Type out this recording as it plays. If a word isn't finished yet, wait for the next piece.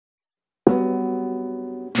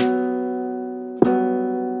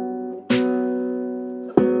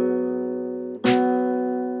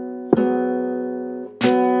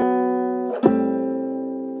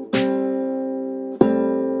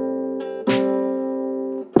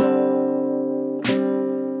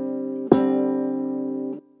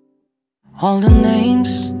All the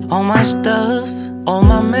names, all my stuff, all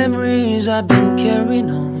my memories I've been carrying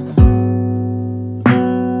on.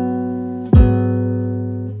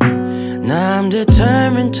 Now I'm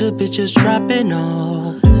determined to be just dropping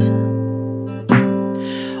off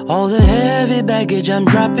all the heavy baggage I'm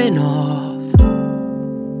dropping off.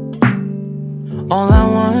 All I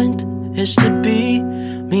want is to be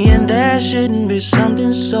me, and that shouldn't be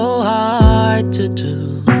something so hard to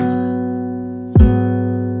do.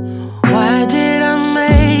 Why did I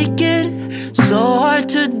make it so hard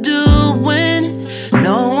to do when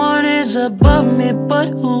no one is above me but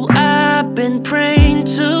who I've been praying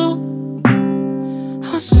to?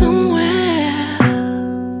 Or somewhere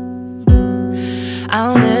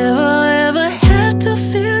I'll never ever have to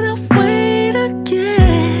feel the weight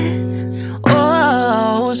again.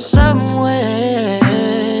 Oh, somewhere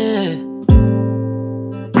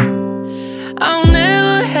I'll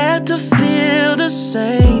never have to feel the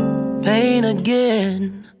same pain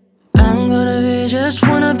again. I'm gonna be, just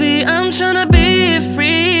wanna be, I'm tryna be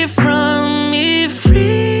free from me,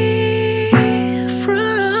 free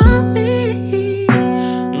from me.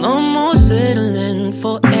 No more settling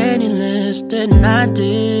for any less than I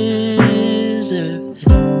deserve,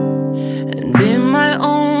 and be my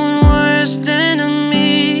own worst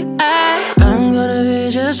enemy. I'm gonna be,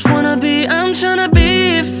 just wanna be, I'm tryna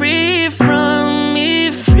be free from me,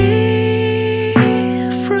 free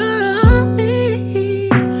from me.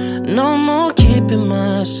 No more keeping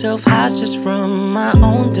myself hostage from my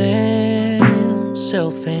own damn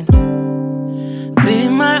self, and be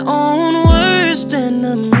my own worst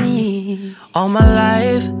enemy. All my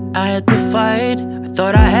life I had to fight, I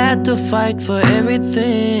thought I had to fight for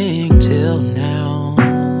everything till now.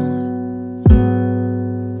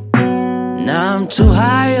 Now I'm too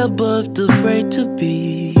high above the afraid to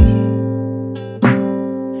be.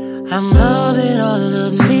 I'm loving all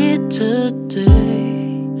of me today.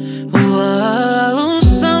 Whoa,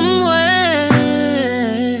 somewhere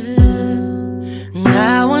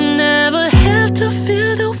now I never have to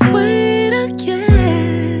feel the weight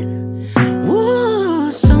again. Whoa,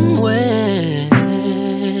 somewhere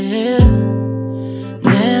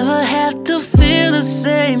never have to feel the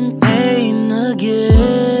same pain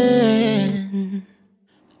again.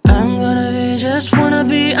 I'm gonna be, just wanna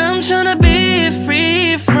be, I'm tryna be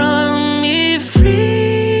free from me,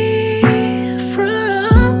 free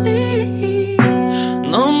from me.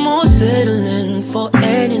 No more settling for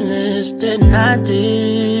any less than I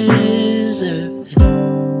deserve,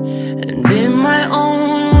 and be my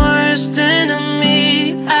own worst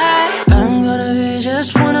enemy. I'm gonna be,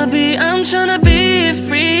 just wanna be, I'm tryna be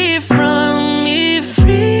free from me,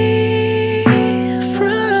 free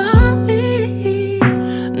from me.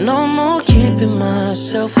 No more keeping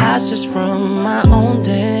myself hostage from my own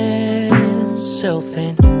damn self,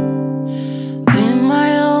 and